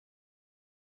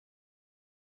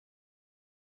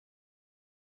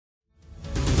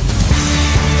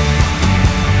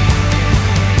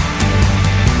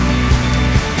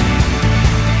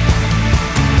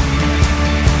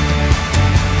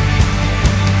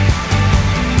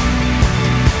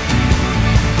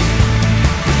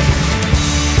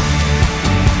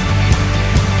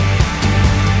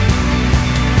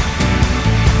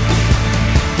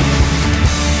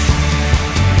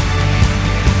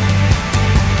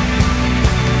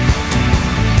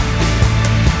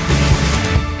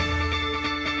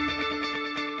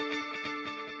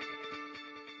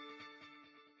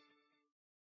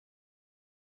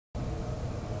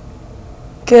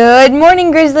Good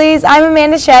morning, Grizzlies. I'm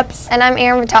Amanda Sheps. And I'm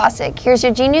Aaron Vitasic. Here's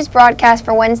your G-News broadcast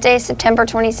for Wednesday, September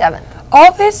 27th.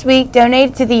 All this week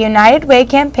donated to the United Way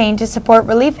campaign to support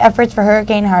relief efforts for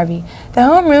Hurricane Harvey. The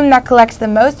homeroom that collects the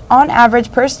most on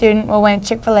average per student will win a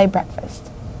Chick-fil-A breakfast.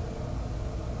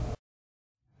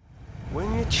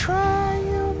 When you try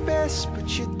your best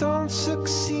but you don't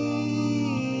succeed,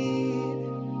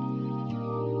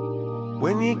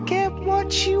 when you get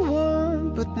what you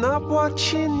want but not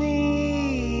what you need,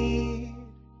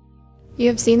 you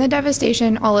have seen the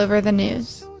devastation all over the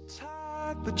news. so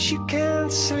tired but you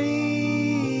can't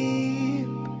sleep.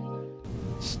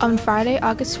 On Friday,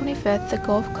 August 25th, the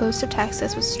Gulf Coast of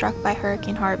Texas was struck by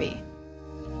Hurricane Harvey.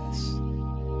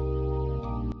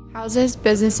 Houses,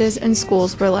 businesses, and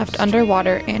schools were left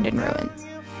underwater and in ruins.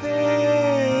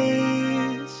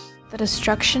 The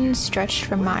destruction stretched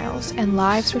for miles, and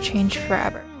lives were changed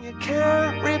forever. You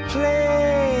can't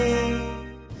replace,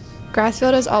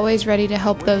 Grassfield is always ready to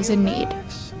help those in need.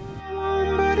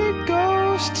 but it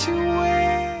goes to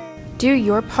waste. Do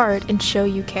your part and show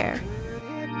you care.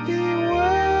 Be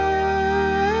worth.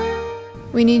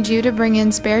 We need you to bring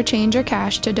in spare change or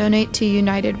cash to donate to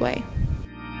United Way.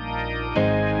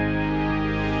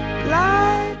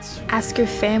 Lights Ask your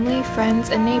family, friends,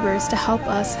 and neighbors to help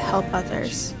us help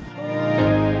others.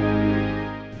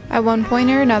 At one point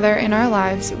or another in our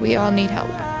lives, we all need help.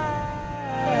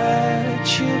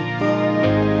 at your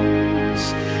bones,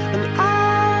 and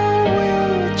I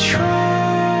will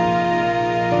try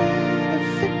to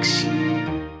fix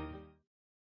you.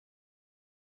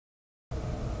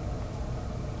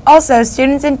 Also,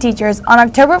 students and teachers, on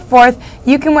October 4th,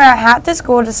 you can wear a hat to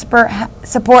school to support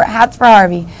Hats for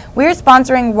Harvey. We are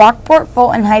sponsoring Rockport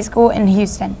Fulton High School in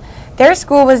Houston. Their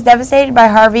school was devastated by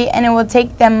Harvey, and it will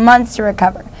take them months to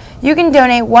recover. You can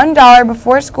donate $1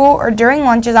 before school or during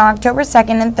lunches on October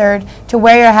 2nd and 3rd to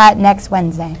wear your hat next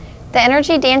Wednesday. The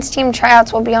Energy Dance Team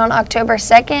tryouts will be on October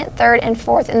 2nd, 3rd, and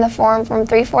 4th in the Forum from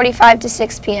 3:45 to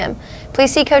 6 p.m.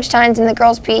 Please see Coach Tynes in the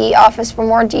girls' PE office for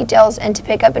more details and to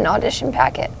pick up an audition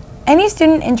packet. Any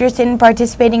student interested in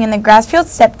participating in the Grassfield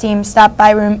STEP team, stop by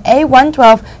room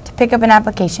A112 to pick up an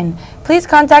application. Please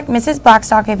contact Mrs.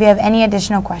 Blackstock if you have any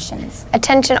additional questions.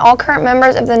 Attention all current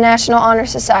members of the National Honor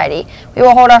Society. We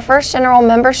will hold our first general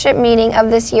membership meeting of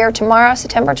this year tomorrow,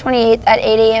 September 28th at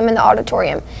 8 a.m. in the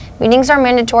auditorium. Meetings are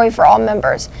mandatory for all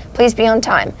members. Please be on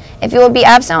time. If you will be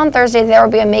absent on Thursday, there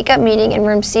will be a makeup meeting in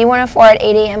room C104 at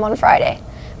 8 a.m. on Friday.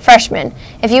 Freshmen,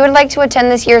 if you would like to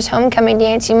attend this year's homecoming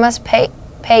dance, you must pay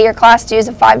your class dues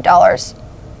of $5.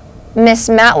 Miss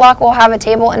Matlock will have a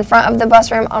table in front of the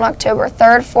bus room on October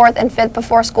 3rd, 4th, and 5th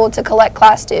before school to collect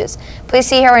class dues. Please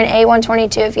see her in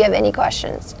A122 if you have any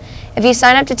questions. If you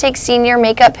sign up to take senior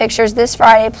makeup pictures this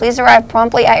Friday, please arrive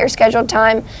promptly at your scheduled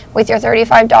time with your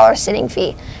 $35 sitting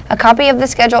fee. A copy of the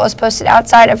schedule is posted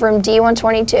outside of room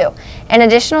D122. An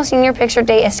additional senior picture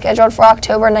date is scheduled for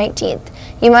October 19th.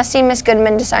 You must see Miss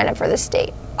Goodman to sign up for this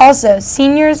date. Also,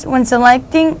 seniors, when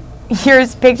selecting your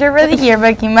picture for the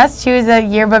yearbook, you must choose a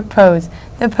yearbook pose.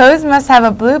 The pose must have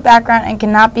a blue background and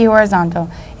cannot be horizontal.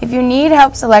 If you need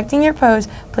help selecting your pose,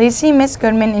 please see Miss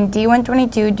Goodman in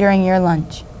D122 during your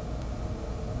lunch.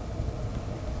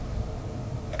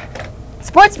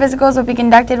 Sports physicals will be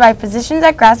conducted by physicians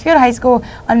at Grassfield High School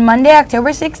on Monday, October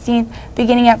 16th,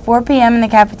 beginning at 4 p.m. in the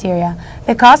cafeteria.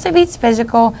 The cost of each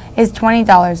physical is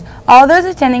 $20. All those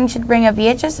attending should bring a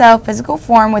VHSL physical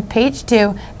form with page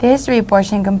 2, the history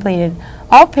portion, completed.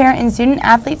 All parent and student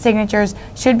athlete signatures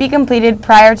should be completed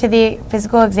prior to the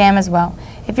physical exam as well.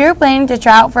 If you're planning to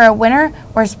try out for a winter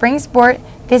or spring sport,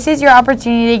 this is your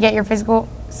opportunity to get your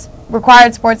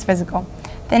required sports physical.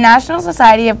 The National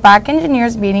Society of Black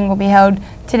Engineers meeting will be held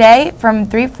today from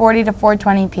 3:40 to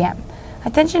 4:20 p.m.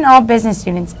 Attention all business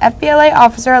students. FBLA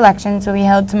officer elections will be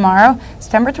held tomorrow,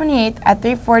 September 28th at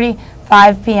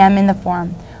 3:45 p.m. in the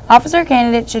Forum. Officer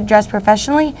candidates should dress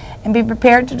professionally and be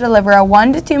prepared to deliver a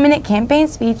 1 to 2 minute campaign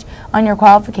speech on your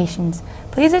qualifications.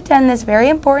 Please attend this very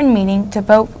important meeting to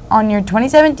vote on your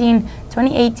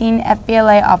 2017-2018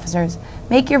 FBLA officers.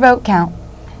 Make your vote count.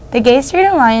 The Gay Street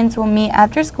Alliance will meet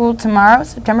after school tomorrow,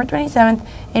 September 27th,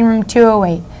 in room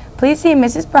 208. Please see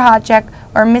Mrs. Prohacek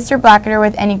or Mr. Blacketer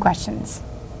with any questions.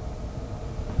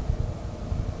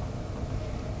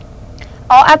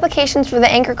 All applications for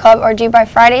the Anchor Club are due by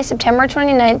Friday, September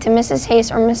 29th to Mrs.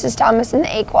 Hayes or Mrs. Thomas in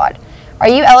the A-Quad. Are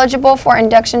you eligible for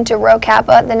induction to Rho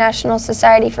Kappa, the National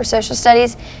Society for Social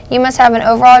Studies? You must have an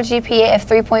overall GPA of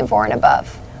 3.4 and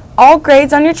above. All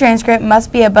grades on your transcript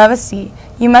must be above a C.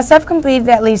 You must have completed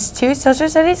at least 2 social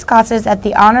studies classes at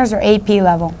the honors or AP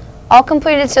level. All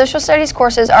completed social studies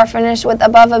courses are finished with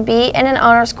above a B in an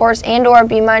honors course and or a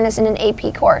B- in an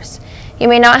AP course. You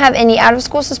may not have any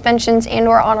out-of-school suspensions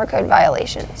and/or honor code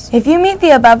violations. If you meet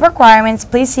the above requirements,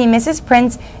 please see Mrs.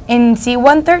 Prince in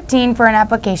C-113 for an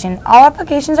application. All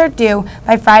applications are due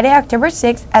by Friday, October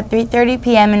 6th at 3:30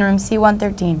 p.m. in room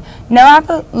C-113.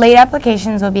 No late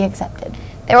applications will be accepted.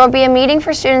 There will be a meeting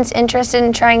for students interested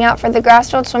in trying out for the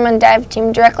Grassfield Swim and Dive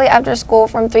team directly after school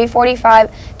from 3:45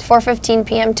 to 4:15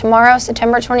 p.m. tomorrow,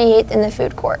 September 28th in the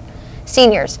food court.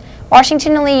 Seniors,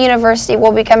 Washington and Lee University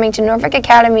will be coming to Norfolk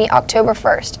Academy October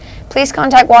 1st. Please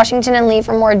contact Washington and Lee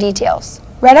for more details.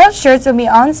 Red House shirts will be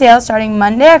on sale starting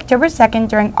Monday, October 2nd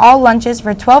during all lunches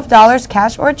for $12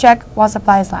 cash or check while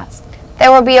supplies last.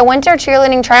 There will be a winter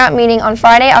cheerleading tryout meeting on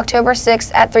Friday, October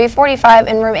 6th at 3:45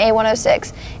 in room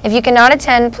A106. If you cannot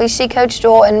attend, please see Coach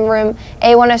Dole in room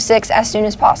A106 as soon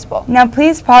as possible. Now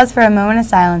please pause for a moment of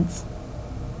silence.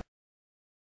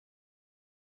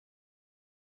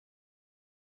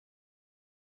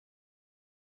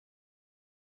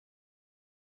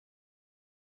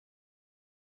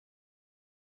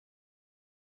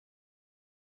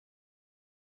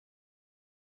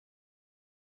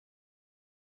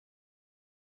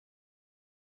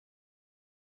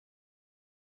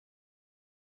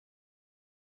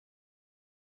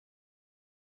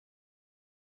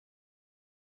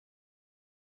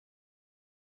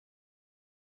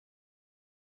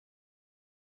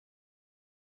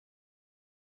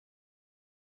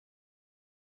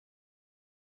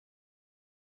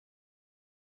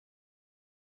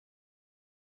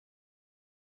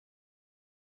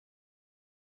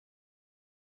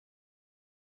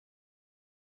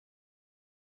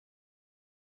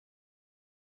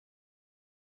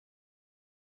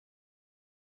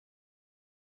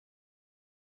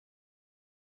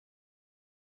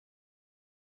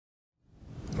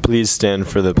 Please stand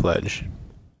for the pledge.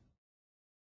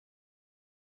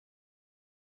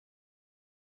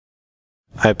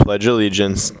 I pledge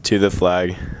allegiance to the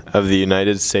flag of the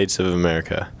United States of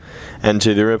America and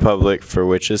to the republic for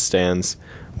which it stands,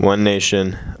 one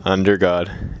nation, under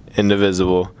God,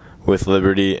 indivisible, with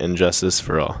liberty and justice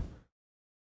for all.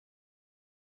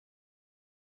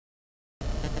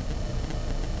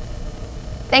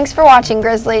 Thanks for watching,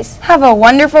 Grizzlies. Have a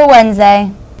wonderful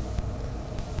Wednesday.